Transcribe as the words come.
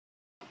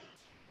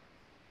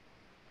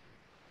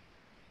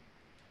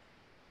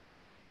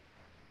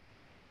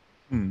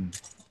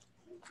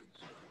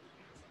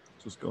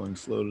Just going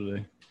slow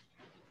today.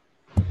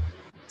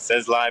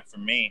 Says live for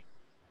me.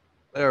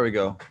 There we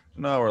go.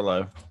 Now we're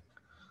live.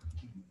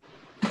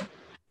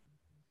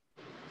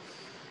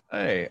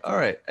 Hey, all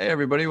right. Hey,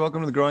 everybody.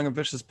 Welcome to the Growing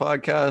Ambitious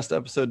Podcast,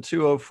 episode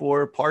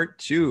 204, part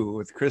 2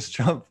 with Chris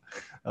Trump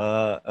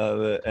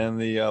and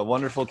the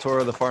wonderful tour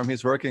of the farm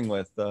he's working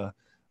with.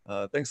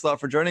 Thanks a lot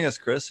for joining us,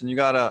 Chris. And you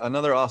got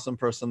another awesome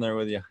person there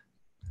with you.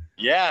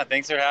 Yeah,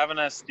 thanks for having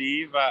us,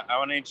 Steve. I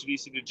want to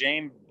introduce you to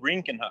James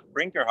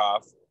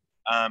Brinkerhoff,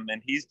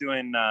 and he's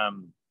doing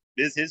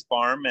his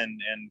farm,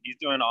 and he's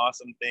doing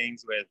awesome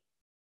things with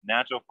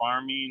natural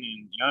farming.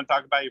 And you want to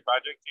talk about your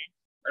project, James?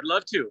 I'd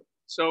love to.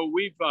 So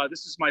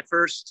this is my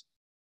first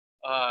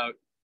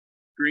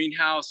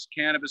greenhouse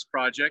cannabis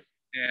project,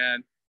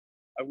 and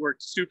I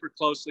worked super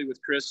closely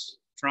with Chris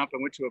Trump. I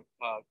went to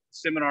a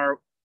seminar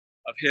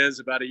of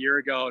his about a year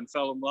ago and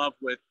fell in love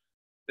with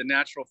the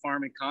natural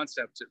farming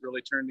concept. It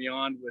really turned me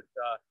on with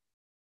the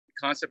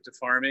concept of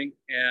farming.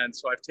 And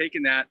so I've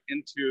taken that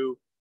into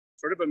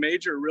sort of a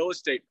major real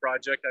estate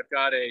project. I've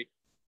got a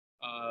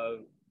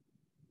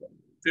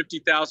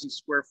 50,000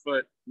 square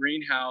foot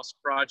greenhouse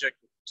project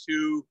with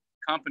 2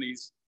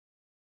 companies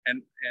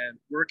and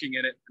working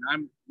in it. And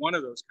I'm one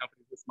of those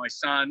companies with my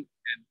son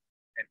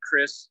and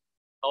Chris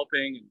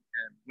helping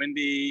and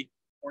Wendy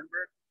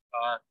Hornberg.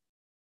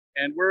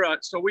 And we're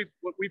so we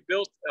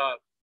built a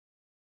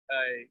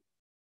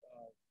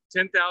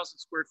 10,000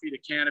 square feet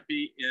of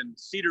canopy in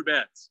cedar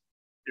beds.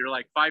 They're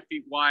like 5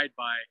 feet wide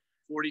by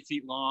 40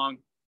 feet long.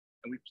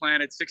 And we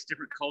planted 6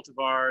 different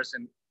cultivars.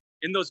 And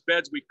in those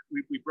beds, we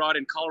brought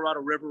in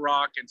Colorado River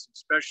Rock and some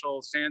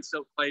special sand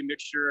silt clay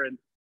mixture and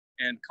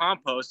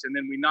compost. And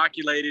then we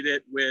inoculated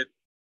it with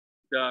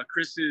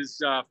Chris's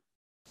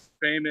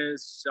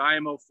famous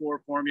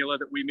IMO4 formula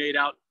that we made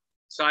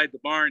outside the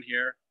barn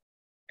here.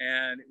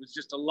 And it was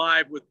just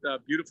alive with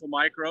beautiful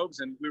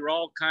microbes. And we were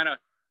all kind of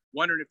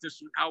wondering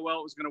how well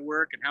it was going to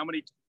work and how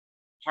many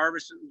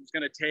harvests it was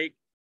going to take.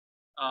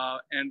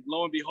 And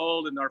lo and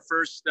behold, in our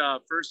first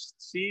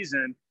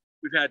season,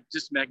 we've had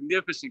just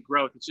magnificent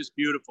growth. It's just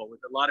beautiful,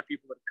 with a lot of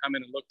people that have come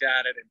in and looked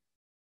at it and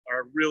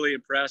are really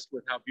impressed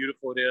with how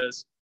beautiful it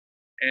is.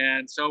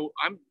 And so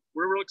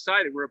we're real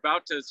excited. We're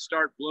about to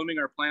start blooming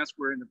our plants.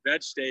 We're in the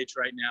veg stage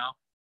right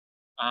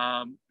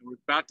now. We're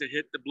about to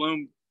hit the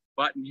bloom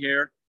button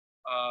here.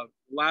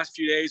 The last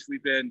few days,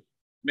 we've been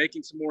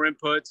making some more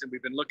inputs, and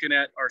we've been looking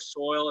at our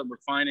soil, and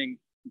we're finding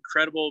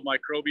incredible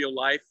microbial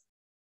life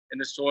in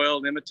the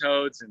soil,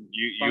 nematodes and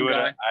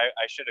fungi.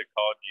 I should have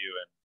called you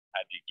and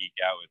had you geek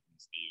out with me,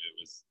 Steve.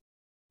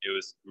 It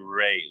was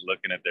great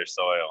looking at their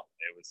soil.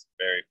 It was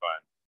very fun.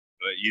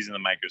 But using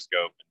the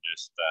microscope and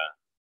just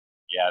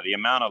the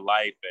amount of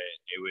life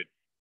it would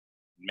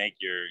make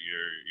your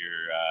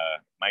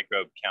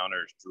microbe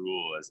counters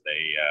drool as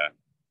they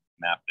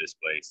map this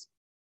place.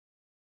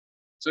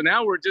 So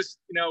now we're just,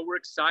 we're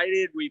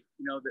excited. The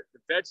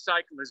veg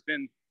cycle has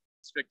been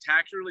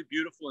spectacularly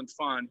beautiful and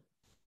fun.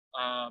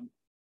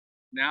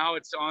 Now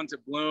it's on to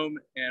bloom,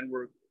 and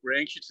we're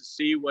anxious to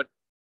see what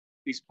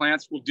these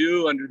plants will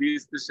do under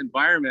this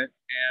environment,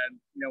 and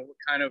what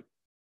kind of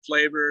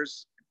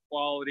flavors,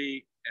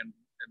 quality, and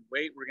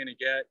weight we're going to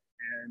get.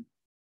 And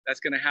that's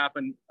going to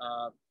happen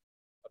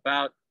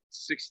about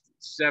 60,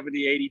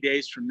 70, 80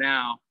 days from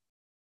now.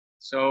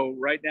 So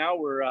right now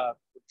we're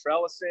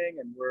trellising,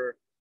 and we're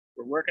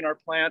working our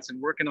plants and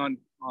working on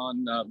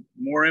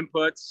more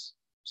inputs,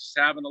 just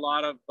having a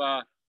lot of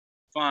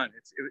fun.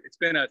 It's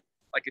been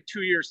like a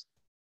 2 years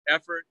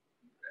effort,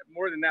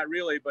 more than that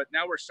really, but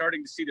now we're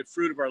starting to see the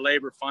fruit of our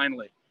labor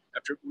finally.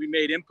 After we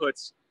made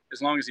inputs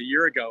as long as a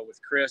year ago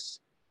with Chris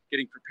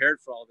getting prepared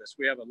for all this.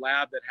 We have a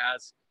lab that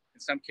has,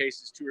 in some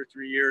cases, 2 or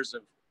 3 years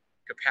of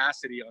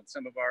capacity on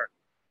some of our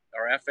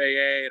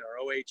FAA and our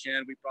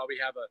OHN. We probably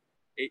have a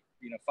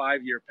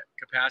 5-year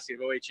capacity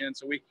of OHN.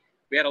 So we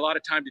had a lot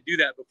of time to do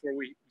that before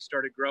we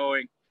started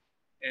growing.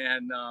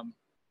 And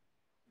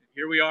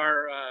here we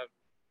are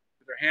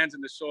with our hands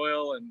in the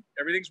soil, and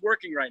everything's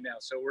working right now.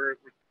 So we're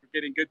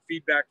getting good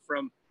feedback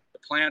from the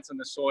plants and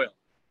the soil.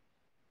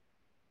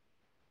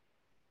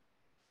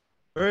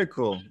 Very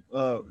cool.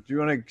 Do you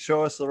want to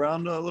show us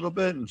around a little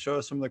bit and show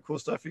us some of the cool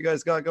stuff you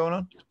guys got going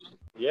on?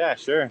 Yeah,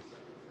 sure.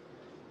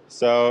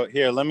 So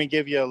here, let me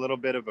give you a little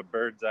bit of a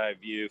bird's eye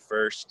view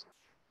first.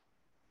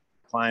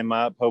 Climb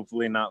up,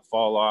 hopefully not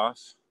fall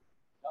off.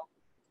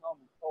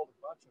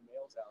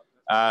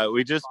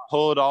 We just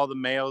pulled all the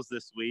males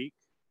this week.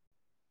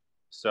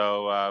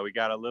 So we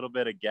got a little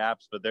bit of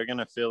gaps, but they're going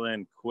to fill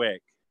in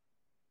quick.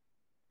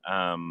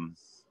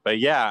 But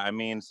yeah, I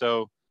mean,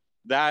 so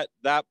that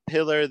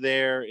pillar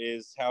there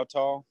is how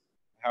tall?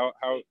 How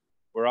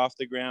we're off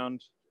the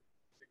ground?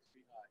 6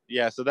 feet high.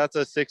 Yeah, so that's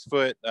a 6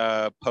 foot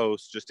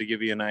post, just to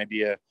give you an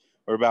idea.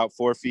 We're about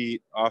 4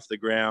 feet off the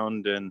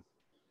ground and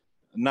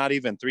not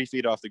even 3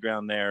 feet off the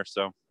ground there.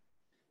 So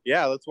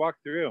yeah, let's walk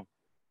through.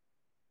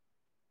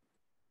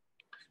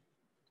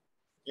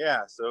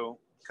 Yeah, so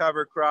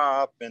cover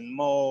crop and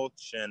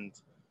mulch, and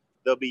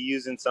they'll be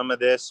using some of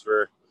this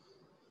for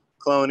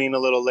cloning a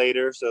little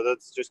later, so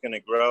that's just going to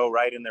grow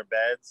right in their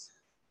beds.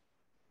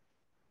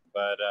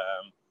 But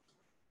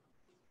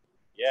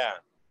yeah,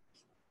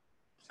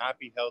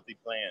 happy, healthy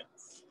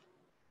plants.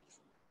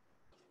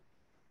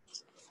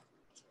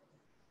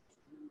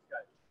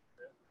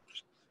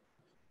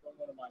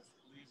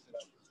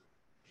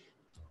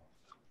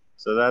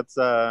 So that's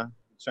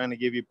trying to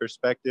give you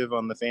perspective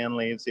on the fan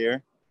leaves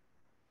here.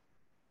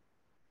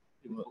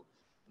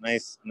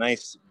 Nice,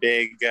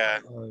 big,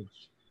 bigger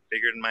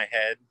than my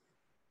head.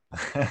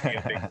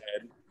 Big head.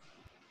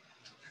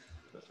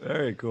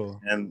 Very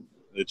cool. And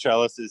the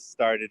trellises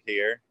started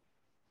here.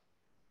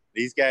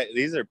 These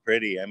are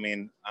pretty. I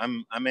mean,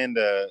 I'm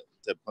into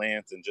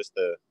plants, and just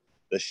the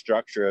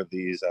structure of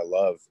these I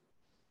love.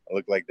 They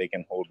look like they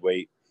can hold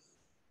weight.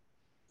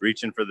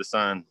 Reaching for the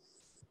sun.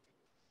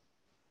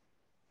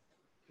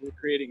 We're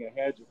creating a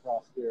hedge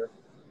across here.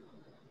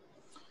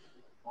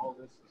 All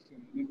this is,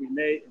 we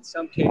may, in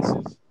some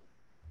cases,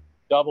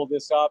 double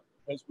this up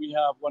because we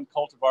have one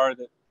cultivar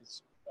that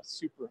is a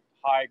super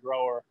high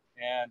grower,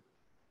 and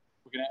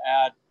we're going to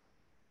add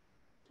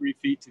 3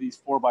 feet to these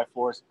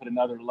 4x4s to put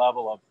another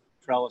level of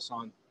trellis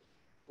on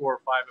 4 or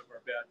 5 of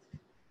our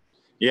beds.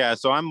 Yeah,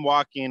 so I'm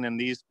walking, and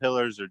these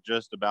pillars are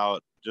just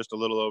a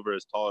little over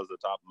as tall as the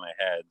top of my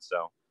head.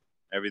 So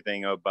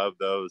everything above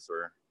those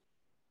were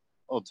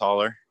a little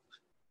taller.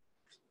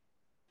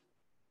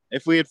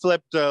 If we had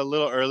flipped a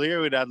little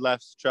earlier, we'd had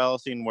less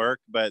trellising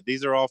work, but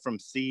these are all from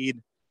seed,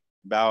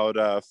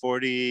 about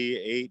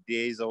 48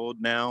 days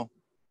old now.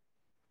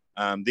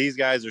 These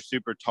guys are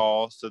super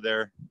tall, so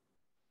they're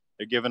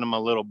giving them a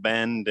little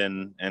bend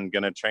and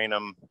going to train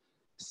them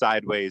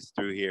sideways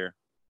through here.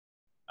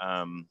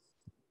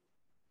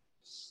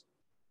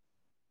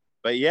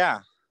 But yeah,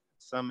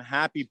 some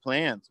happy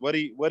plants. What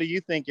are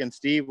you thinking,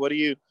 Steve? What are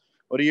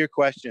your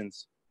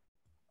questions?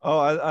 Oh,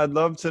 I'd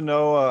love to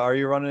know, are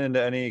you running into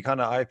any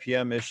kind of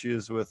IPM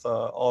issues with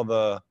all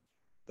the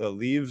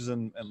leaves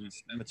and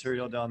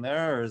material down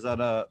there, or has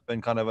that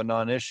been kind of a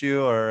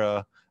non-issue,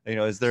 or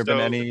has there been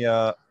any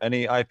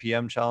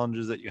IPM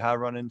challenges that you have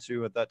run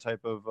into with that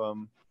type of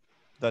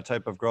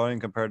growing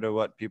compared to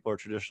what people are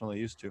traditionally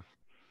used to?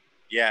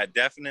 Yeah,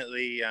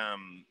 definitely.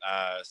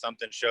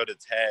 Something showed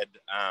its head.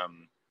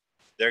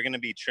 They're going to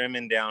be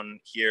trimming down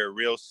here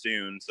real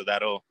soon, so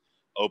that'll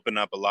open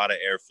up a lot of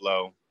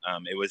airflow.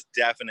 It was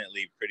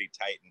definitely pretty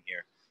tight in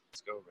here.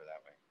 Let's go over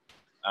that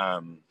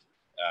way.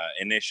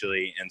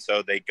 Initially, and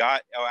so they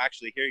got,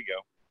 actually, here you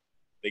go.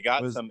 They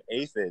got some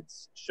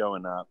aphids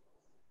showing up,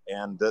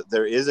 and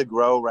there is a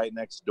grow right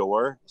next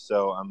door.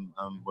 So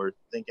we're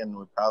thinking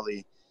we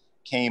probably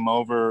came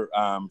over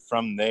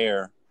from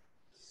there.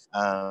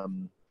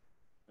 And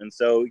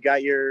so we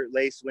got your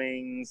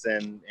lacewings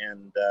and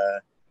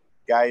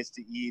guys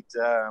to eat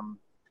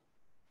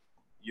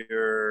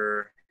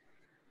your,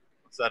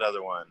 what's that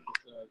other one?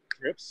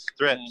 Thrips.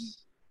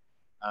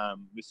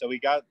 So we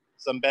got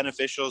some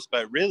beneficials,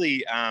 but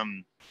really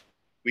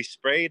we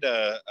sprayed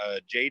a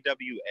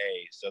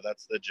JWA. So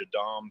that's the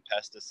Jadam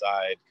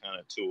pesticide kind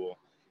of tool.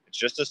 It's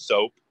just a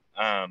soap.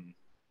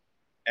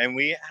 And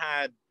we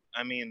had,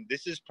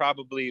 this is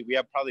probably, we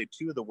have probably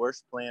 2 of the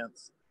worst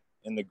plants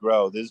in the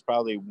grow. This is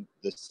probably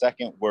the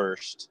second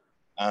worst.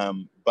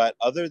 But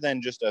other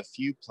than just a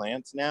few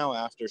plants now,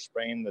 after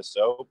spraying the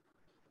soap,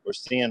 we're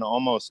seeing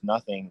almost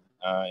nothing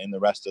in the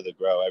rest of the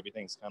grow.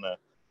 Everything's kind of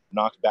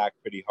knocked back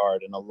pretty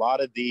hard. And a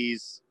lot of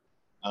these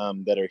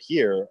that are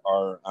here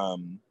are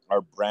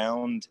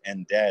browned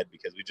and dead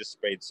because we just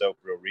sprayed soap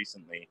real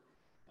recently.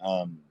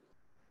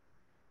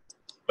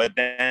 But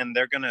then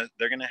they're gonna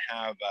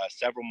have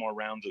several more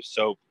rounds of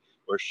soap.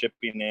 We're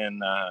shipping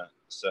in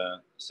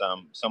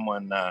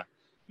someone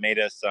made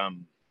us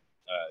some.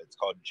 It's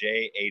called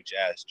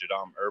JHS,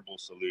 Jadam Herbal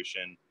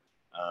Solution,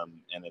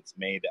 and it's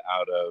made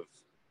out of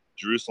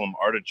Jerusalem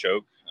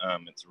artichoke.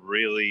 It's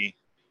really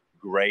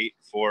great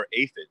for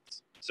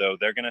aphids. So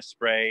they're gonna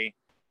spray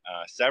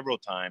several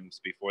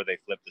times before they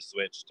flip the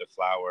switch to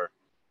flower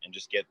and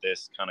just get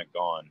this kind of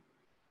gone.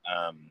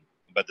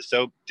 But the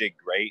soap did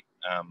great.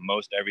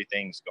 Most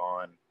everything's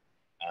gone.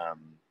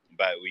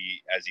 But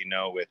we, as you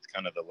know, with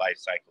kind of the life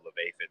cycle of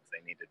aphids,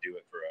 they need to do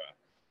it for a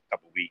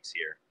couple weeks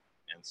here.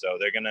 And so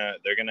they're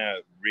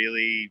gonna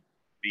really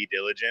be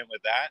diligent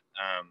with that.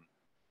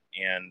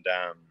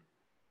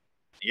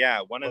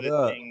 Yeah, one of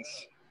the things.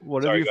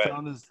 What have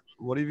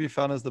you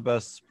found is the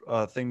best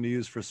thing to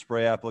use for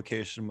spray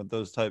application with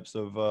those types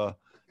of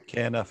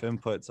KNF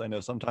inputs? I know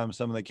sometimes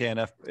some of the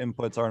KNF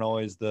inputs aren't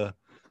always the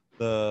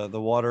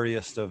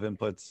wateriest of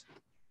inputs.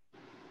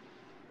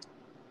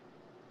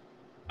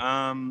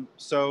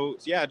 So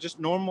yeah, just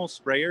normal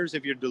sprayers.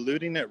 If you're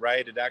diluting it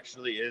right, it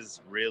actually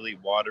is really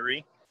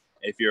watery.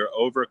 If you're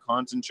over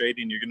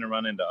concentrating, you're going to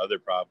run into other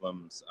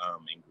problems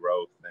in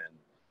growth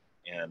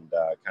and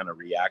kind of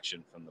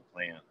reaction from the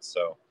plant.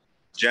 So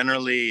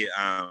generally,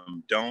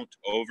 don't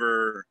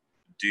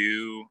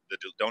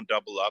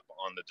double up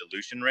on the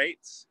dilution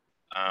rates.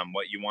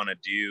 What you want to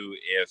do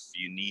if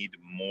you need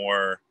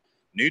more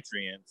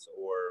nutrients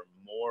or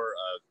more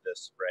of the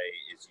spray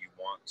is you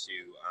want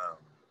to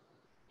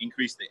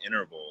increase the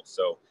interval.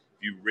 So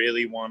if you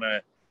really want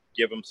to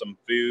give them some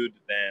food,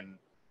 then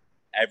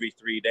every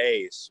 3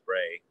 days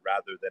spray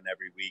rather than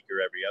every week or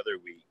every other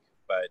week.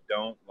 But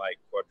don't like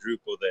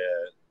quadruple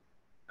the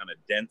kind of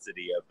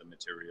density of the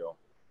material,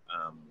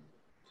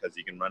 because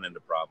you can run into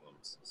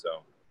problems.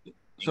 So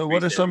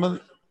what are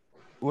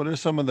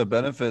some of the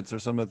benefits or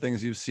some of the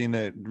things you've seen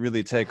it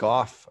really take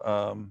off?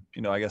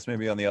 I guess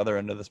maybe on the other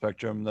end of the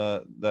spectrum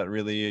that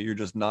really you're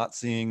just not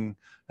seeing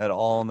at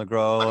all in the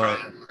grow,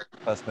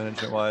 pest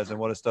management wise, and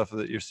what is stuff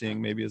that you're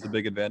seeing maybe as a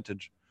big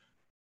advantage?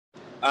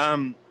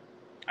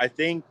 I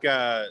think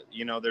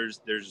there's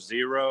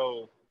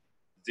zero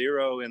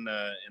in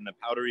the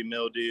powdery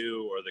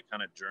mildew or the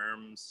kind of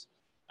germs.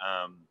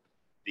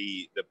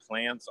 The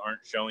plants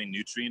aren't showing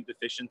nutrient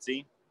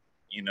deficiency.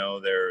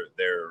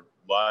 They're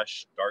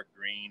lush, dark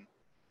green.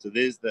 So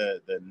this is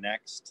the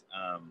next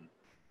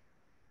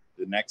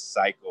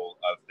cycle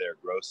of their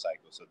growth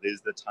cycle. So this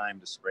is the time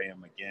to spray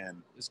them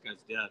again. This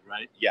guy's dead,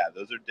 right? Yeah,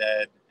 those are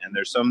dead. And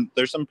there's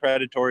some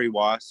predatory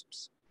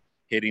wasps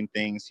hitting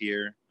things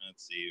here.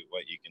 Let's see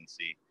what you can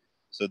see.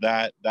 So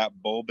that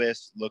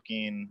bulbous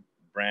looking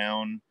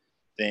brown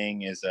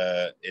thing is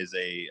a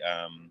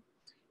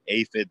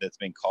aphid that's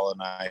been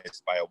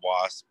colonized by a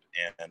wasp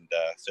and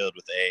filled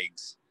with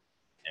eggs,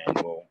 and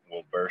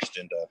will burst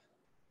into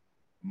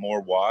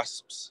more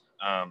wasps.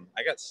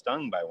 I got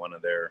stung by one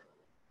of their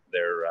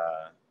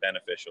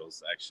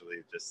beneficials actually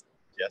just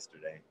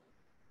yesterday.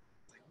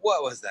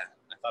 What was that?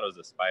 I thought it was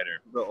a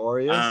spider. The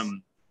Aureus,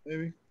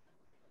 maybe.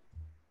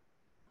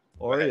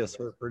 Aureus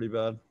hurt pretty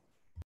bad.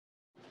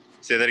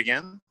 Say that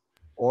again.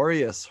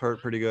 Aureus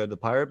hurt pretty good. The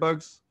pirate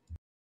bugs.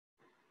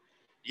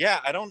 Yeah,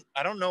 I don't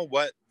know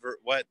what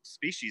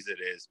species it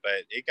is,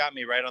 but it got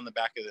me right on the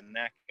back of the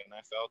neck, and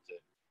I felt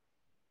it.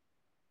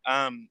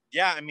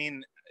 Yeah, I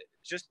mean,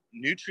 just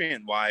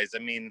nutrient wise, I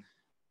mean,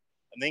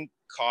 I think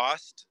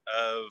cost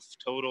of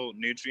total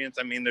nutrients.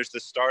 I mean, there's the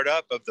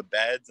startup of the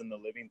beds and the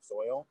living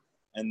soil,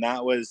 and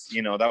that was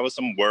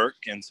some work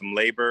and some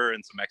labor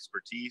and some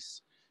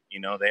expertise. I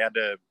had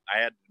to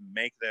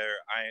make their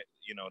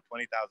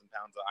 20,000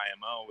 pounds of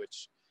IMO,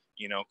 which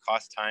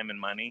cost time and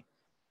money.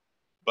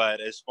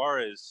 But as far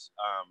as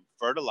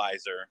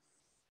fertilizer,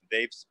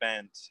 they've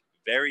spent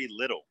very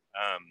little.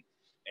 I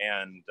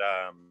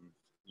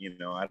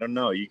don't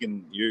know.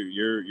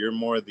 You're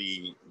more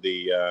the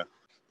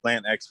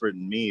plant expert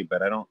than me,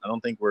 but I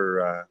don't think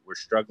we're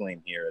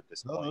struggling here at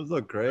this point. Oh, those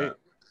look great.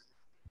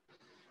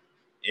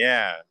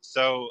 Yeah.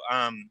 So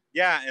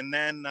and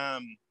then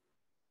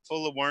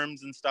full of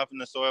worms and stuff in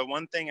the soil.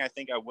 One thing I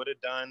think I would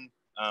have done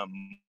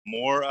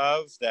more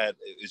of that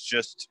is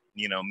just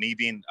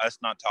us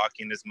not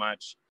talking as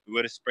much. We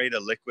would have sprayed a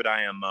liquid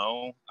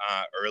IMO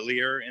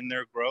earlier in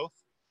their growth.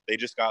 They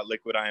just got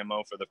liquid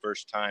IMO for the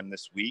first time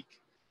this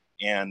week,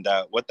 and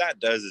what that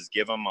does is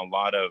give them a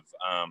lot of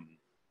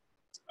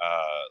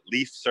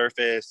leaf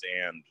surface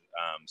and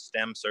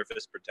stem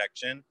surface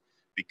protection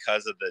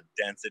because of the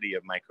density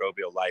of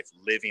microbial life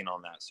living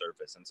on that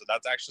surface. And so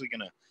that's actually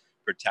going to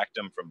protect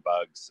them from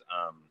bugs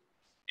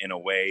in a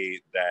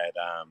way that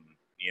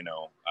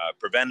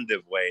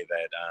preventative way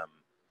that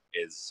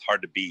is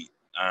hard to beat.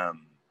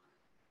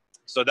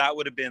 So that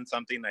would have been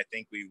something I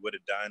think we would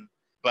have done.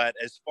 But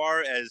as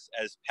far as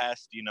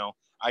pest,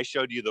 I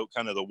showed you the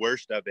kind of the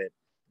worst of it,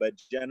 but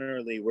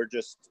generally we're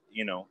just,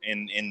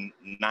 in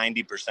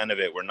 90% of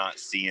it, we're not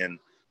seeing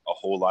a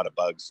whole lot of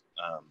bugs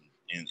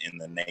in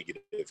the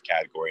negative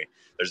category.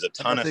 There's a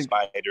ton of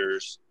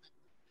spiders.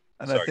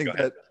 And sorry, I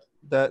think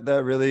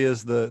that really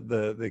is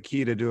the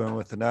key to doing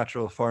with the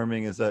natural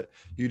farming, is that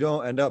you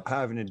don't end up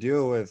having to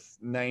deal with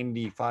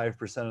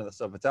 95% of the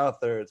stuff that's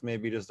out there. It's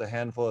maybe just a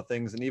handful of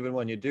things, and even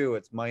when you do,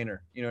 it's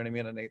minor. You know what I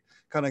mean? And it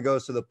kind of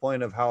goes to the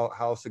point of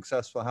how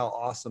successful, how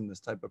awesome this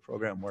type of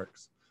program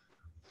works.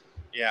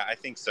 Yeah, I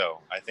think so.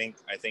 I think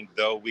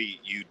though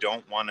you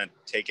don't want to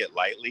take it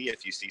lightly.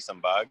 If you see some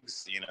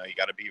bugs, you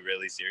got to be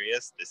really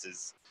serious. This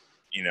is,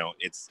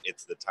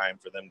 it's the time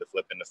for them to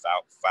flip into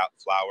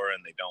flower,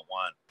 and they don't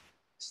want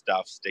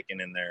stuff sticking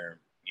in their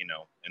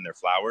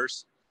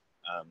flowers.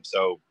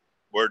 So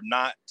we're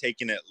not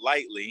taking it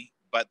lightly,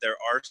 but there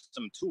are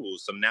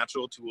some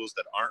natural tools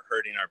that aren't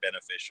hurting our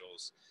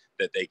beneficials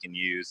that they can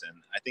use. And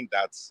I think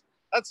that's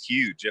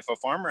huge. If a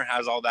farmer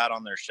has all that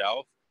on their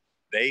shelf,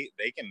 they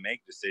can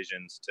make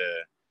decisions to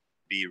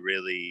be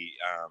really,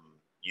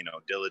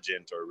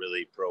 diligent or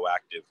really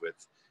proactive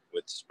with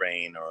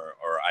spraying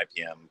or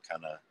IPM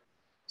kind of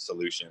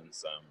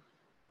solutions.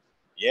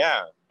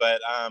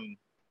 But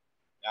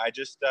I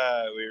just,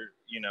 we're,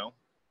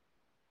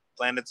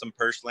 planted some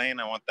purslane.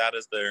 I want that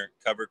as their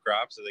cover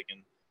crop so they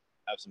can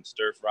have some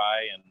stir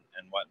fry and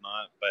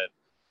whatnot. But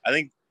I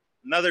think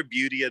another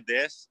beauty of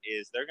this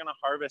is they're going to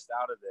harvest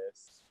out of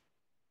this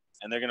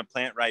and they're going to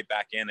plant right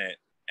back in it.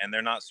 And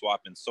they're not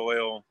swapping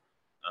soil,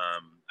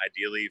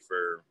 ideally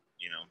for,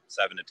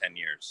 7 to 10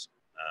 years.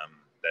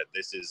 That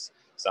this is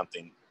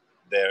something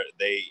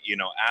they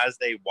as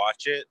they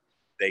watch it,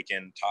 they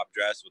can top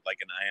dress with like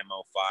an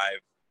IMO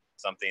 5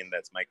 something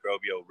that's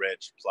microbial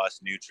rich plus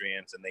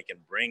nutrients, and they can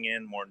bring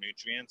in more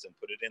nutrients and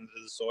put it into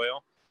the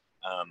soil.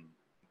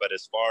 But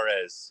as far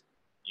as,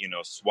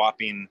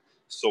 swapping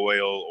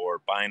soil or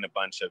buying a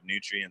bunch of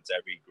nutrients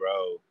every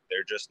grow,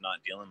 they're just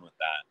not dealing with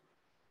that.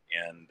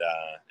 And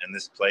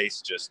this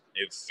place just,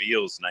 it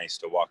feels nice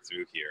to walk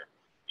through here.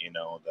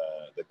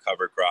 The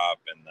cover crop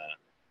and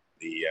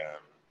the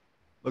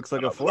looks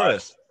like a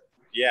forest.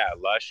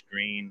 Lush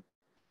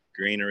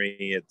greenery.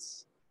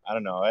 It's, I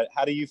don't know.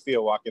 How do you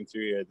feel walking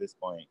through here at this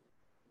point?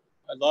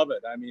 I love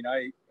it. I mean,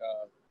 of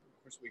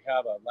course, we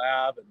have a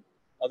lab and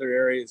other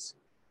areas.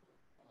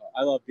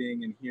 I love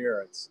being in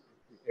here.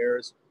 The air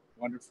is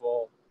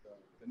wonderful.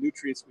 The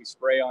nutrients we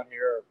spray on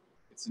here,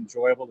 it's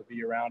enjoyable to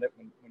be around it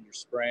when you're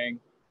spraying.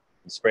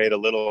 You spray it a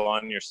little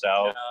on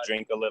yourself,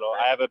 drink a little.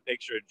 I have a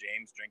picture of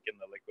James drinking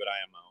the liquid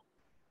IMO.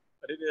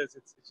 But it's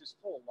just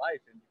full of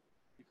life. And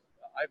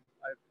I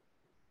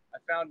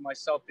found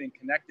myself being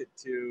connected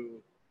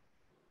to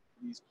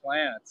these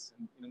plants.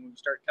 And when we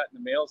started cutting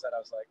the males out, I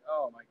was like,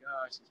 oh my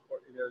gosh,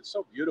 they're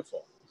so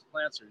beautiful. These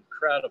plants are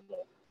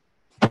incredible.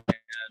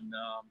 And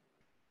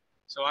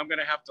so I'm going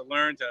to have to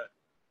learn to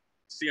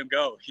see them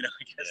go,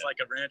 I guess, like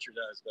a rancher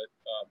does. But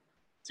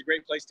it's a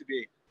great place to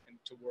be and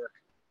to work.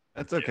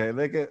 That's okay.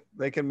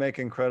 They can make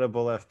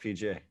incredible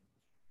FPJ.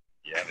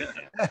 Yeah.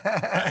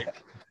 Right.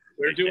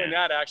 We're doing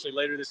that actually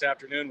later this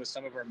afternoon with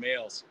some of our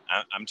males.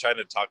 I'm trying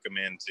to talk them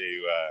into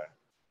a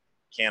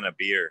can of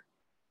beer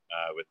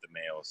with the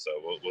males. So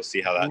we'll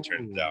see how that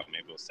turns out.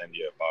 Maybe we'll send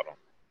you a bottle.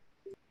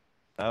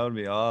 That would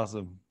be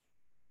awesome.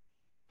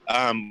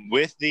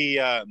 With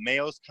the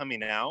males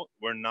coming out,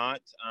 we're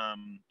not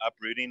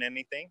uprooting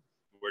anything.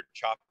 We're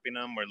chopping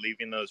them. We're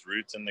leaving those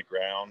roots in the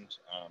ground.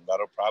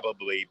 That'll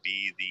probably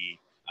be the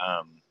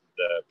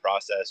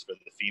process for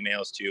the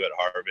females too at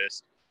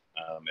harvest.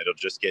 It'll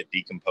just get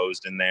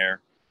decomposed in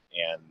there,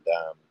 and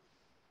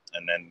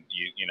then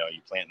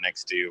you plant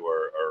next to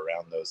or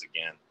around those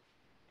again,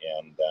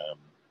 and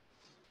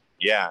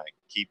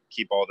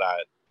keep all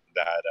that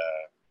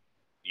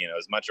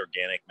as much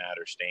organic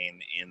matter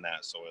staying in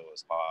that soil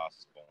as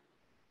possible.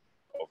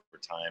 Over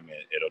time,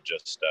 it'll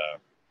just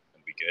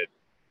be good.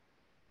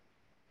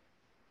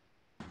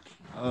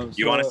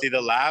 You want to see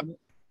the lab?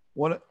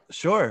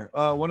 Sure.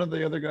 One of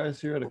the other guys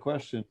here had a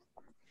question.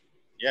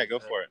 Yeah, go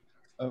for it.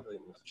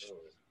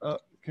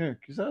 Okay,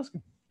 just ask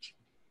him.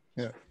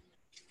 Yeah.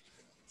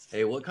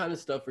 Hey, what kind of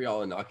stuff are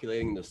y'all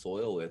inoculating the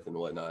soil with and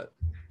whatnot?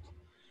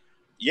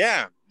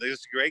 Yeah,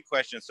 that's a great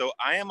question. So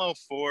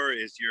IMO4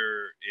 is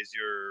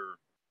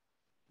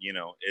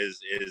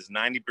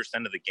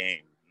 90% of the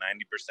game,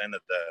 90%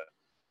 of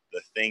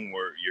the thing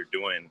where you're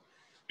doing,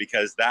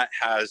 because that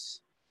has,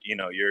 you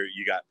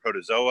got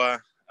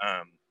protozoa,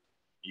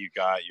 you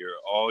got your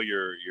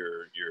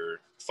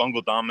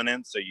fungal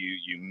dominance. So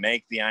you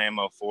make the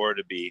IMO4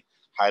 to be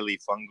highly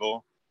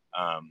fungal.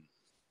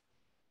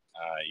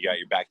 You got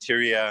your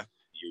bacteria,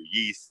 your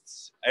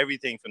yeasts,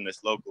 everything from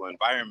this local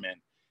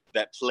environment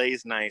that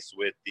plays nice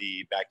with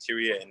the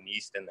bacteria and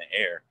yeast in the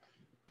air.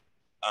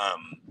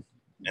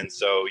 And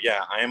so,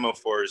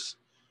 IMO4's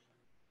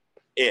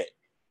it,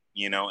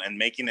 and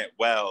making it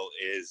well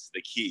is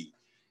the key.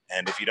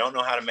 And if you don't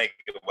know how to make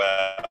it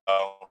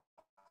well,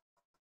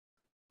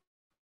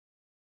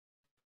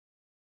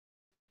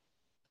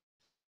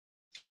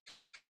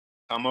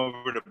 come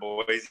over to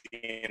Boise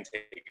and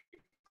take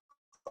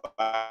a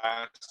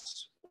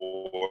class,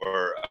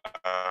 or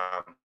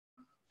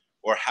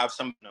have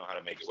someone know how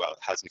to make it well,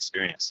 has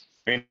experience.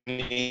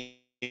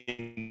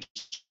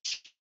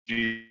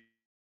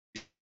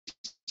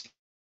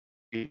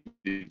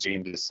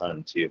 James'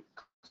 son too.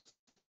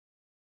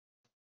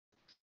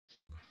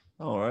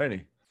 All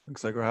righty.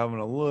 Looks like we're having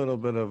a little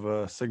bit of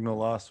a signal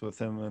loss with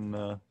him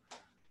in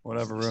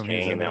whatever room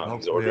he's in.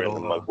 He's ordering the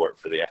mugwort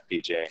for the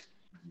FPJ.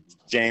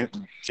 James,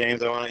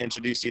 I want to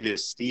introduce you to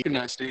Steve. Good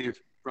night,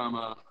 Steve,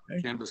 from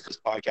Cannabis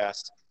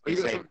Podcast.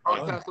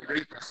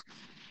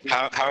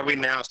 How are we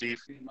now,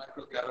 Steve? You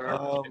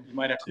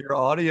might have to. Your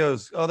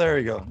audio's. Oh, there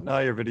you go. Now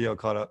your video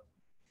caught up.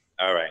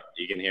 All right,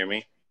 you can hear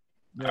me.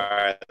 Yep. All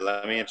right,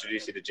 let me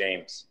introduce you to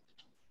James.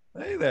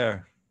 Hey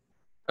there.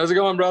 How's it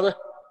going, brother?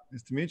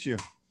 Nice to meet you.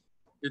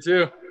 You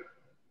too.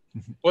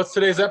 What's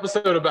today's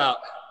episode about?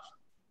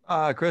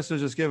 Chris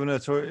was just giving a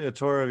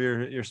tour of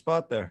your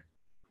spot there.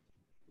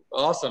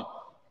 Awesome.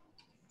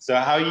 So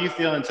how are you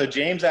feeling? So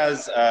James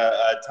has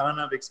a ton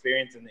of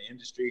experience in the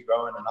industry,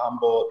 growing in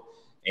Humboldt,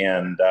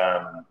 and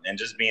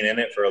just being in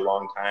it for a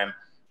long time.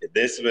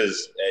 This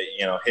was,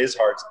 his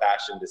heart's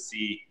passion to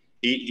see.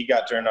 He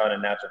got turned on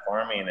in natural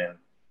farming, and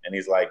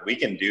he's like, we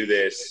can do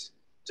this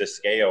to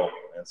scale.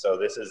 And so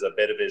this is a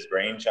bit of his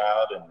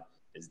brainchild, and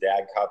his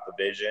dad caught the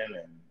vision,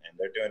 and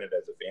they're doing it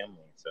as a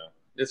family. So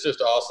it's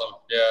just awesome.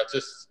 Yeah,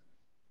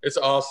 it's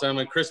awesome.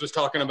 And Chris was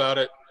talking about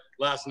it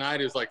last night.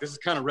 He was like, this is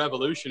kind of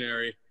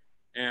revolutionary.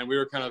 And we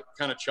were kind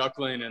of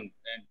chuckling and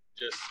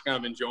just kind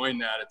of enjoying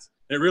that.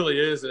 It really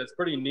is. And it's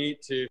pretty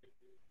neat to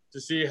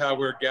see how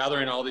we're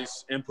gathering all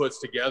these inputs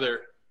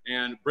together,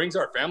 and brings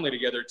our family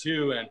together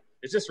too. And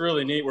it's just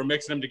really neat. We're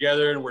mixing them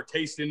together and we're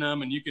tasting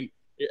them, and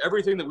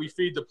everything that we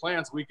feed the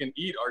plants, we can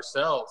eat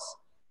ourselves.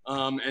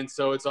 And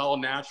so it's all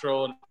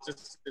natural, and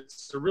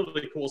it's a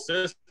really cool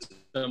system.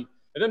 And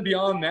then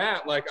beyond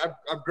that, like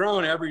I've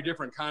grown every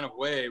different kind of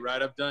way,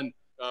 right? I've done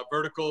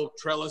vertical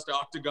trellised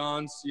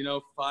octagons, you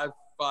know, five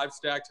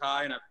stacked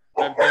high, and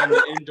I've done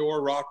the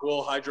indoor rock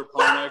wool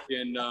hydroponic,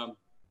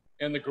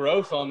 and the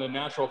growth on the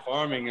natural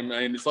farming. I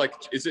mean, it's like,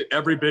 is it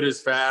every bit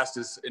as fast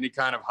as any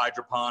kind of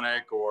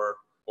hydroponic or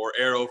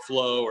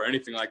AeroFlow or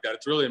anything like that?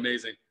 It's really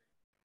amazing.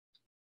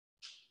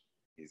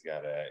 He's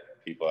got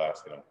people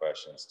asking him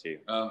questions too.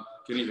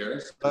 Can you hear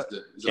us?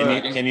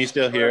 Can you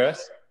still hear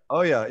us?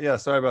 Oh yeah.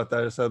 Sorry about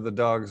that. I just said the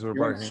dogs were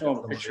barking. Show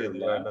him a picture of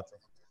that.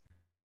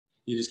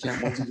 You just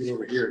can't wait to get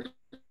over here.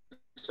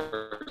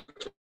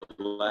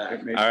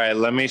 All right,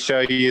 let me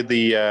show you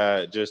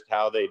the just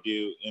how they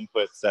do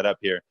input setup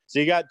here. So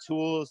you got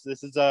tools.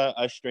 This is a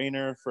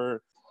strainer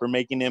for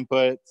making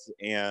inputs,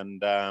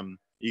 and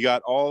you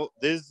got all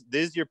this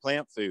is your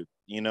plant food,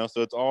 you know,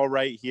 so it's all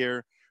right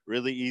here,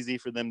 really easy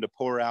for them to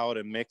pour out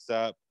and mix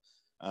up.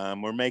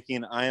 We're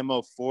making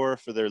IMO 4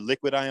 for their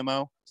liquid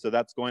IMO, so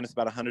that's going, it's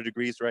about 100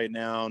 degrees right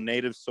now.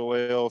 Native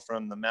soil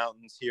from the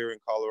mountains here in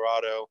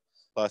Colorado,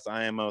 plus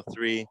IMO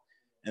 3.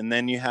 And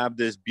then you have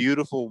this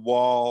beautiful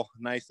wall,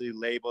 nicely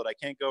labeled. I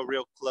can't go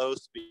real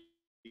close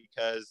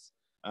because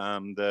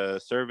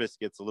the service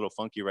gets a little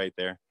funky right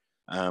there.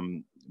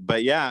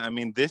 But yeah, I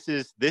mean, this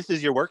is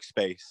your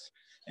workspace,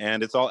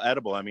 and it's all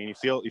edible. I mean, you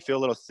feel a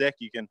little sick,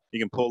 you can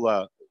pull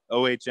a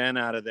OHN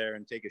out of there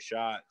and take a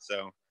shot.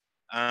 So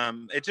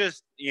it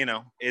just, you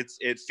know,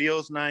 it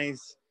feels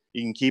nice.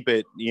 You can keep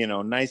it, you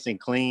know, nice and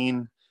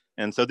clean.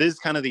 And so this is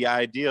kind of the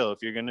ideal if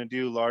you're going to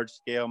do large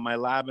scale. My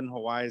lab in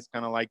Hawaii is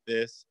kind of like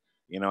this.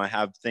 You know, I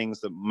have things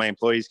that my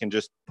employees can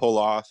just pull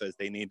off as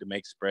they need to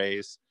make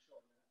sprays.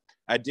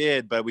 I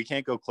did, but we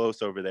can't go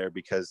close over there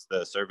because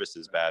the service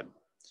is bad.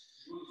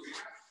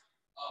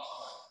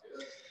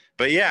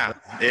 But yeah,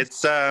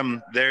 it's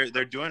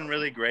they're doing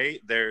really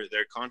great. They're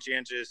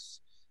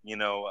conscientious, you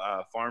know,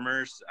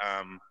 farmers,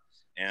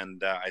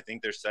 and I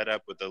think they're set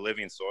up with a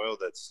living soil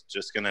that's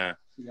just gonna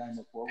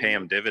pay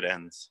them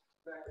dividends.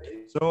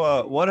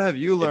 So, what have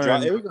you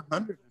learned? It was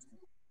 100.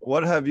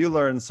 What have you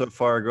learned so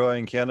far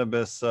growing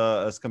cannabis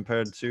as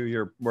compared to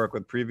your work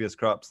with previous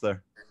crops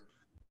there?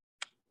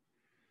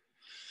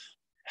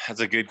 That's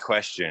a good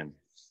question.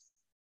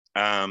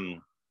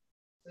 You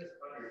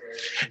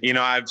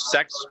know, I've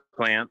sexed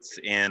plants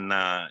in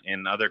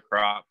other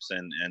crops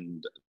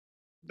and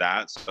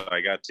that. So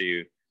I got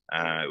to,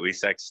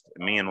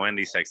 me and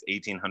Wendy sexed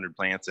 1,800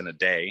 plants in a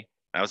day.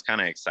 That was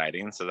kind of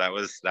exciting. So that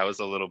was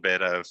a little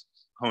bit of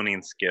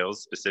honing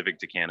skills specific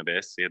to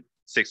cannabis. We had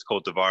 6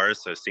 cultivars,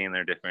 so seeing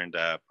their different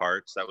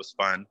parts, that was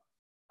fun.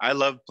 I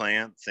love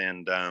plants,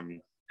 and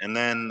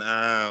then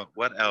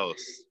what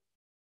else?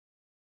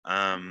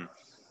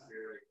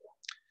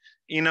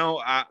 You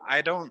know,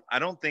 I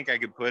don't think I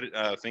could put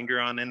a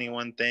finger on any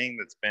one thing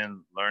that's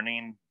been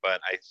learning,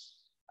 but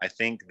I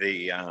think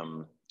the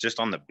just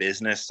on the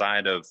business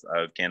side of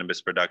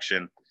cannabis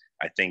production,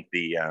 I think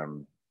the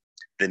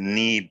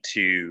need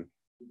to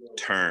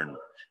turn,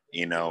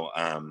 you know,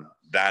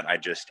 that I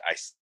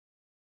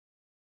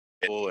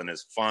and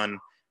as fun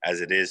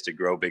as it is to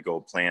grow big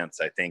old plants,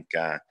 I think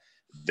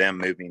them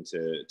moving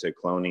to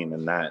cloning,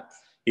 and that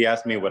he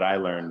asked me what I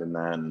learned in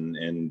that,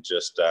 and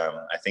just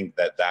I think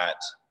that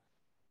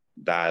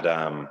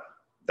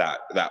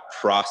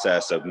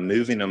process of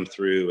moving them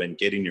through and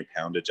getting your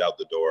poundage out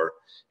the door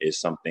is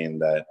something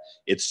that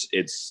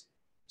it's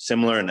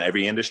similar in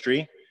every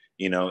industry.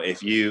 You know,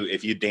 if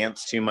you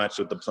dance too much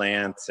with the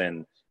plants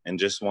and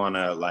just want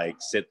to like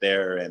sit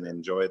there and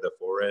enjoy the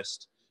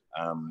forest,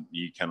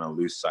 you kind of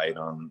lose sight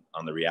on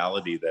the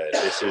reality that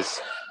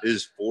this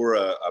is for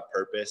a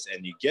purpose,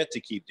 and you get to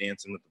keep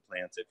dancing with the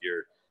plants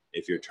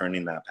if you're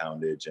turning that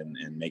poundage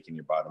and making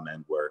your bottom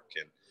end work.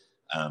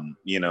 And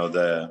you know,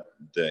 the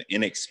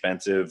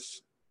inexpensive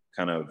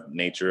kind of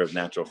nature of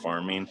natural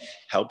farming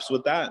helps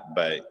with that.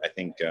 But I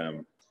think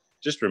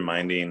just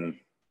reminding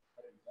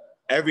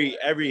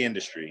every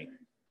industry,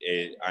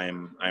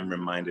 I'm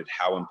reminded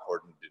how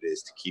important it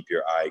is to keep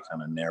your eye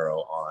kind of narrow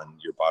on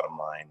your bottom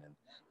line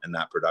and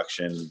that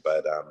production.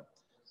 But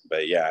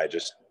yeah,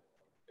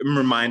 I'm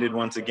reminded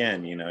once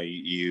again, you know,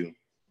 you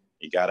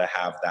got to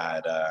have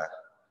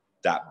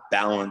that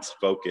balanced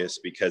focus,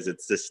 because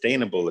it's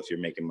sustainable if you're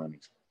making money.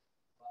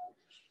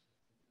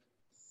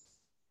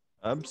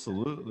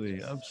 Absolutely.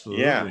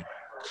 Yeah.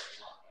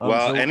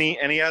 Well, so,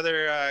 any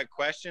other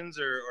questions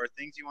or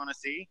things you want to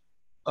see?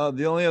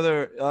 The only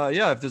other,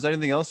 if there's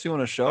anything else you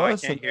want to show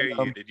us. I can't hear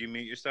you. Did you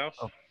mute yourself?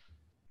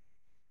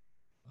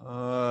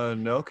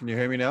 No. Can you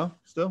hear me now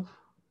still?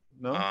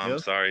 No? I'm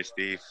sorry,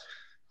 Steve.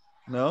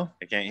 No?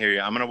 I can't hear you.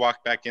 I'm going to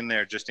walk back in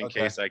there just in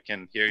case I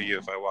can hear you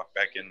if I walk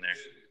back in there.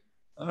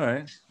 All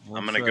right.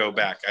 I'm going to go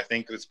back. I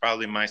think it's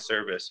probably my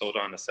service. Hold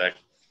on a sec.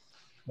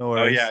 No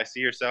worries. Oh, yeah. I see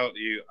yourself.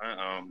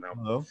 No.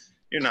 Hello?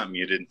 You're not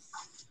muted.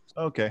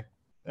 Okay.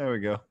 There we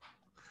go.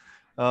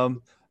 Are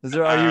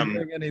you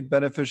doing any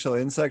beneficial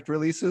insect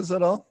releases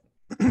at all?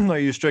 Are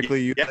you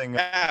strictly using?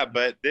 Yeah,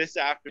 but this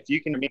after, if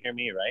you can hear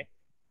me, right?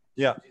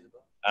 Yeah.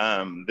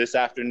 This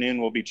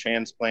afternoon we'll be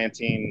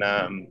transplanting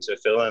to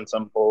fill in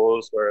some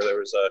holes where there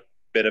was a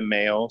bit of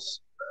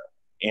males,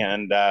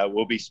 and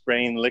we'll be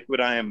spraying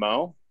liquid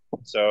IMO.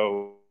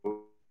 So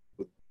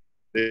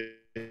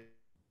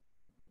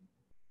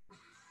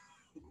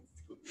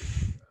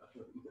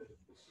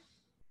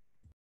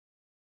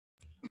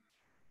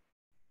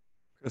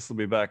Chris will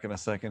be back in a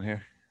second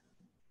here.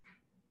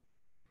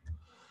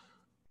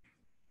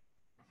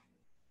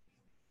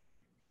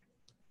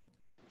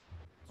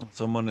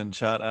 Someone in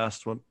chat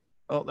asked what.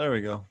 Oh, there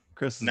we go.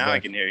 Chris is now back. I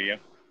can hear you.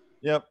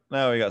 Yep,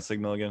 now we got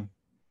signal again.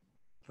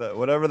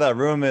 Whatever that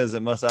room is,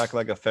 it must act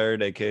like a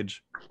Faraday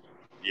cage.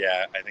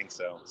 Yeah, I think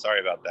so. Sorry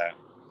about that.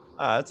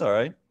 That's all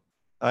right.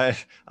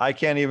 I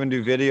can't even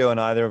do video in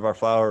either of our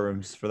flower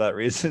rooms for that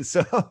reason.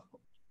 So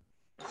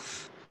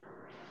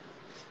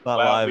not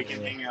live. We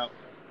can hang out.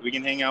 We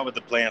can hang out with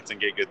the plants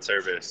and get good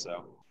service.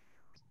 So.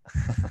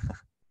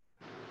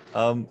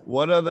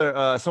 What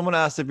other? Someone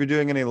asked if you're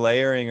doing any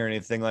layering or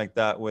anything like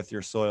that with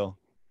your soil.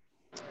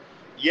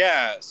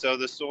 Yeah. So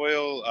the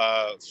soil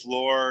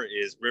floor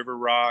is river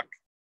rock,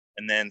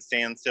 and then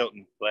sand, silt,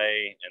 and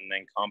clay, and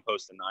then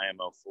compost and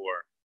IMO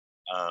 4.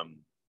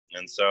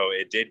 And so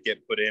it did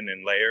get put in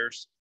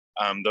layers.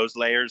 Those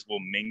layers will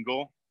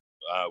mingle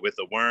with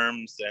the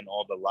worms and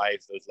all the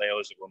life. Those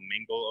layers will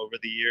mingle over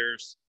the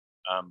years.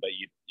 But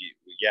you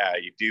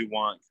do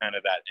want kind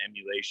of that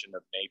emulation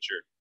of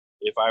nature.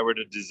 If I were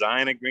to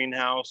design a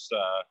greenhouse,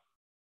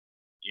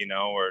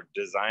 or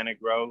design a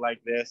grow like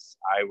this,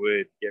 I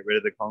would get rid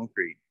of the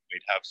concrete.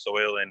 We'd have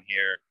soil in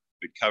here.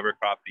 We'd cover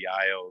crop the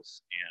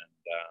aisles and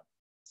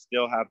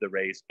still have the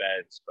raised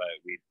beds, but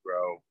we'd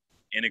grow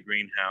in a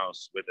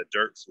greenhouse with a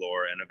dirt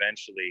floor. And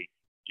eventually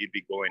you'd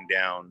be going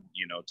down,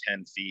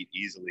 10 feet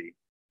easily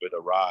with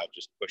a rod,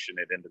 just pushing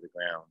it into the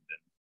ground.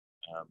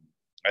 And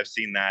I've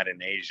seen that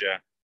in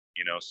Asia,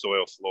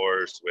 soil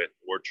floors with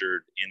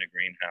orchard in a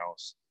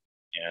greenhouse,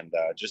 and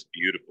just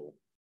beautiful.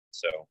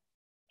 So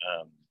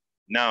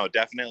no,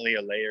 definitely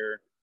a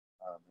layer.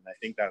 And I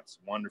think that's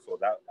wonderful.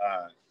 That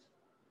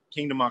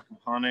Kingdom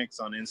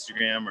Aquaponics on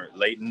Instagram, or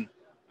Leighton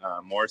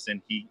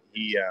Morrison, he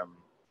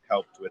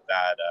helped with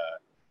that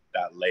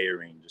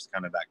layering, just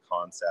kind of that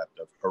concept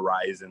of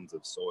horizons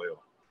of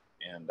soil.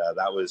 And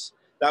that was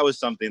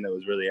something that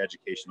was really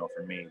educational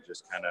for me.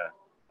 Just kind of,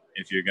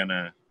 if you're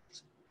gonna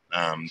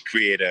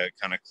create a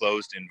kind of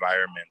closed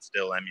environment,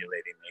 still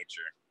emulating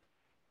nature.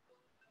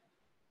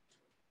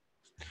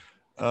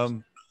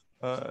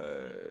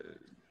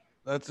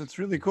 It's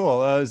really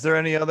cool. Is there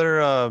any other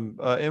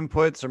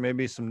inputs, or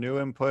maybe some new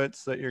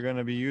inputs that you're going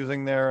to be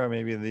using there, or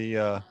maybe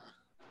the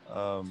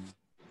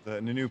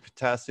new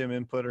potassium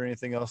input, or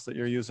anything else that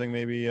you're using,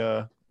 maybe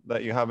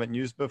that you haven't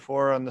used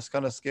before on this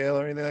kind of scale,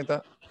 or anything like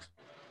that?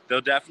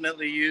 They'll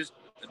definitely use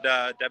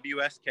the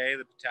WSK,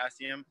 the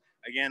potassium.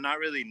 Again, not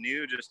really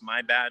new, just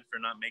my bad for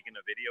not making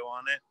a video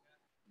on it.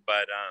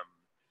 But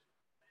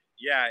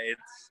yeah,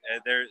 it's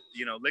there,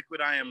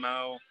 liquid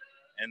IMO,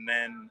 and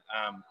then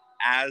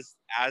as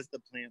the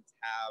plants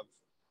have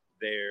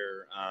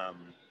their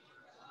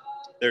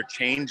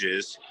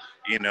changes,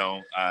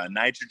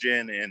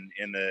 nitrogen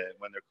in the,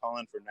 when they're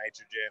calling for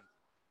nitrogen,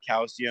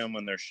 calcium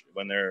when they're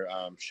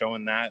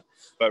showing that.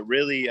 But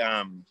really,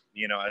 as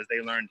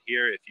they learned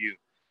here, if you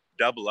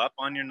double up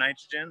on your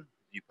nitrogen,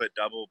 you put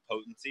double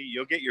potency,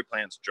 you'll get your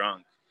plants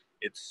drunk.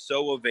 It's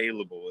so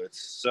available. It's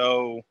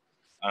so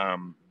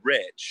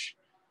rich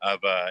of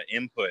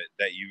input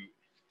that you,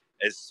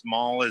 as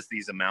small as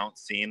these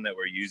amounts seem that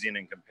we're using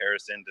in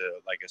comparison to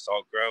like a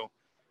salt grow,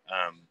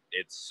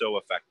 it's so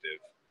effective.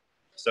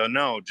 So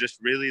no, just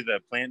really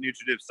the plant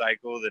nutritive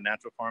cycle, the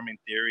natural farming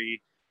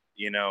theory,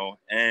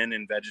 N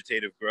in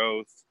vegetative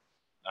growth,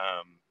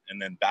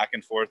 and then back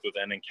and forth with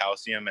N and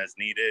calcium as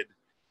needed.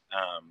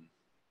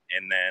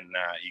 And then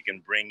you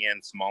can bring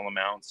in small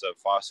amounts of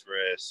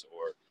phosphorus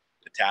or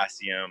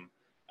potassium,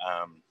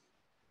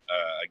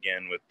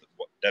 again with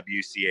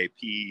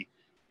WCAP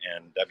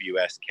and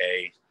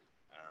WSK.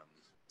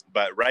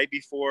 But right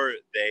before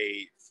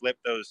they flip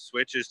those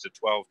switches to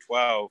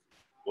 12-12,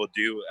 we'll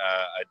do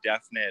a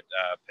definite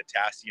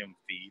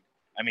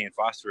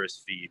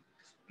phosphorus feed.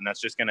 And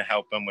that's just going to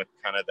help them with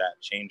kind of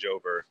that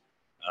changeover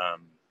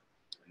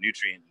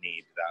nutrient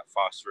need. That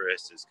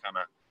phosphorus is kind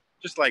of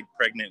just like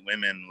pregnant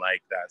women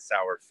like that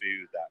sour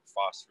food, that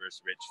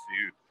phosphorus-rich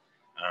food.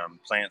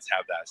 Plants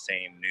have that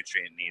same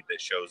nutrient need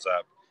that shows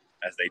up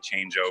as they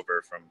change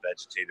over from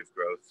vegetative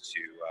growth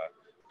to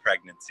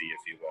pregnancy,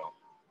 if you will.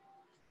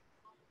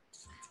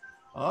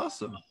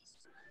 Awesome.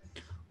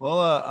 Well,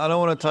 I don't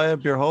want to tie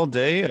up your whole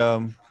day.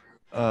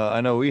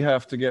 I know we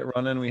have to get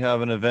running. We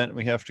have an event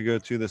we have to go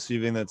to this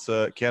evening that's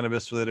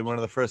cannabis related, one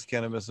of the first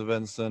cannabis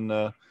events in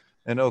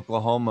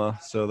Oklahoma.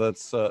 So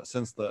that's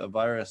since the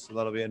virus. So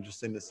that'll be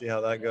interesting to see how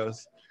that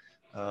goes.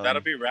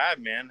 That'll be rad,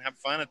 man. Have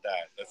fun at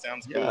that. That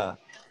sounds cool. Yeah,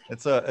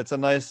 it's a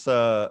nice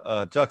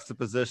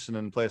juxtaposition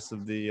in place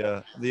of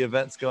the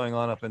events going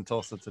on up in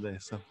Tulsa today.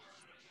 So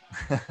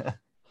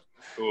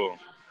cool.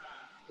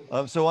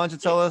 So why don't you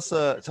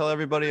tell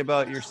everybody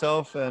about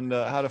yourself and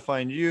how to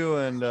find you,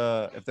 and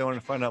if they want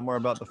to find out more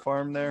about the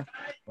farm there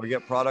or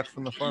get product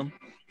from the farm.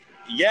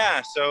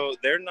 Yeah, so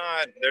they don't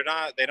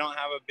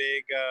have a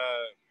big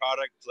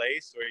product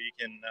place where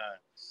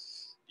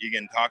you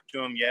can talk to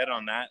them yet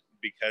on that,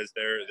 because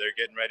they're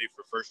getting ready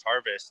for first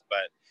harvest.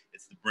 But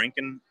it's the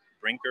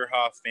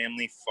Brinkerhoff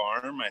Family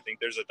Farm. I think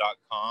there's a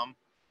 .com,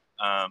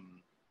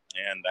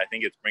 and I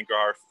think it's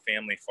Brinkerhoff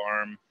Family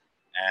Farm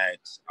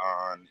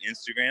on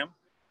Instagram,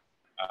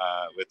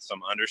 with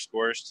some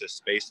underscores to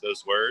space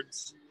those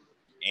words.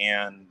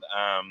 And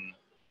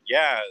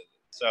yeah,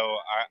 so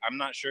I'm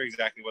not sure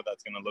exactly what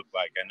that's going to look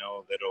like. I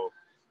know that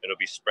it'll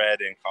be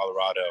spread in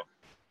Colorado.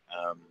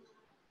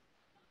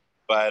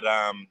 But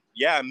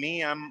yeah, I'm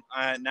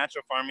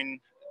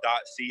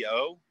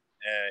naturalfarming.co.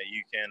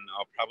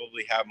 I'll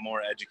probably have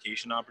more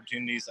education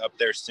opportunities up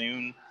there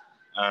soon.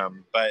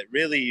 But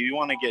really, you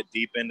want to get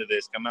deep into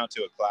this, come out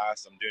to a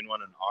class. I'm doing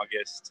one in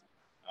August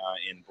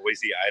in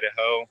Boise,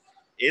 Idaho.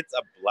 It's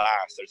a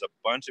blast. There's a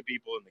bunch of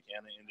people in the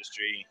cannabis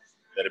industry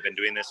that have been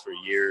doing this for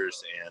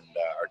years and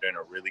are doing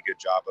a really good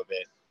job of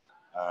it.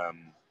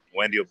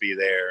 Wendy will be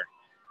there,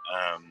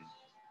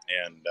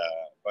 and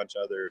a bunch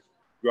of other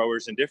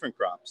growers in different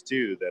crops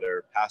too that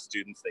are past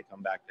students. They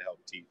come back to help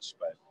teach,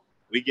 but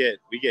we get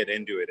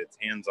into it. It's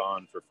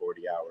hands-on for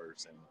 40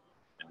 hours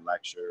and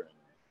lecture, and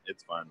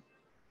it's fun.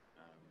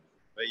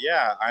 But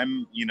yeah, I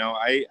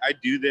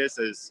do this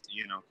as,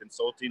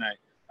 consulting. I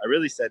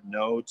really said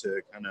no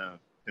to kind of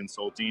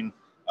consulting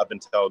up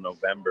until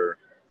November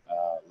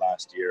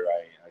last year.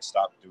 I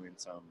stopped doing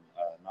some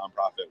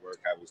nonprofit work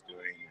I was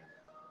doing and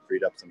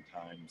freed up some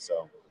time.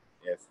 So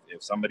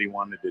if somebody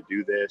wanted to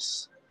do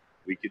this,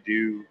 we could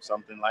do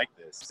something like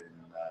this.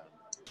 And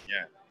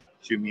yeah,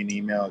 shoot me an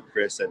email at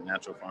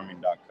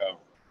chris@naturalfarming.co.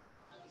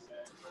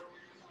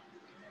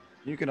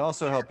 You can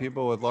also help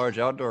people with large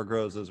outdoor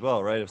grows as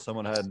well, right? If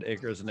someone had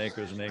acres and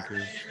acres and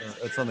acres,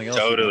 that's something else.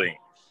 Totally.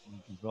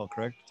 Well,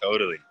 correct.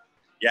 Totally.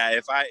 Yeah.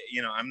 If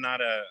I'm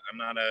not a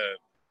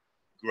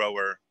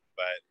grower,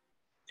 but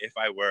if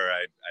I were,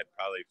 I'd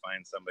probably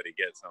find somebody,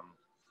 get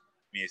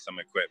me some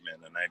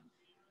equipment, and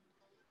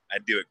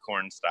I'd do it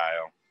corn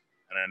style.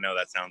 And I know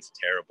that sounds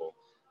terrible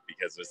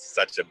because it's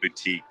such a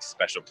boutique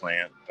special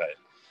plant, but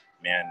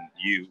man,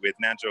 with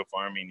natural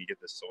farming, you get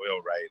the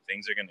soil right.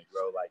 Things are going to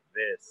grow like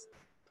this,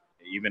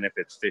 even if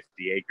it's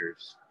 50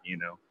 acres,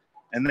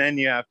 and then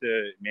you have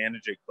to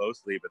manage it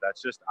closely, but that's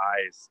just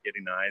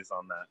getting eyes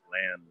on that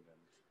land.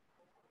 And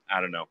I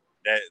don't know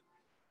that,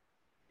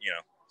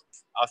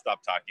 I'll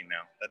stop talking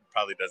now. That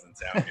probably doesn't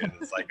sound good.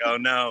 It's like, oh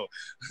no,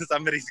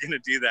 somebody's going to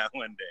do that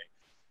one day.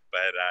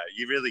 But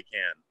you really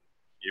can.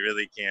 You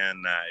really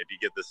can. If you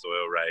get the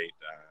soil right,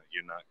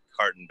 you're not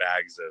carting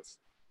bags of.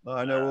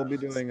 I know we'll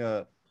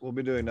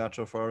be doing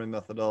natural farming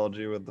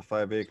methodology with the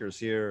 5 acres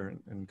here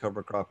and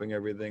cover cropping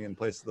everything in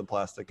place of the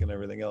plastic and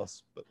everything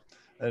else. But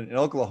in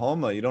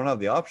Oklahoma, you don't have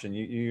the option.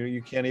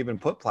 You can't even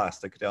put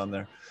plastic down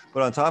there.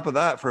 But on top of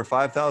that, for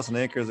 5,000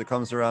 acres, it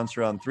comes around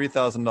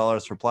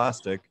 $3,000 for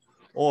plastic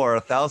or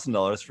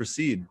 $1,000 for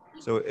seed.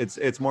 So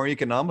it's more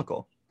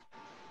economical.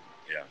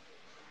 Yeah.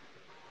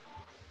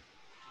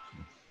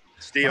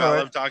 Steve, I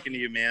love talking to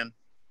you, man.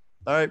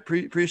 All right.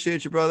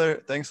 Appreciate you,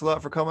 brother. Thanks a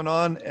lot for coming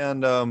on,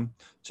 and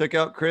check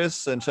out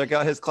Chris and check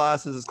out his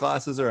classes. His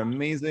classes are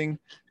amazing,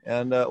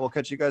 and we'll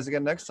catch you guys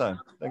again next time.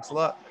 Thanks a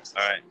lot.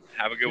 All right.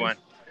 Have a good one.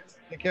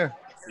 Take care.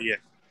 See ya.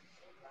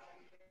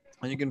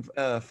 And you can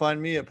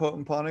find me at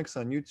Potent Ponics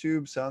on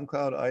YouTube,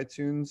 SoundCloud,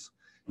 iTunes,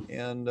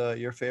 and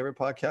your favorite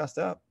podcast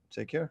app.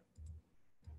 Take care.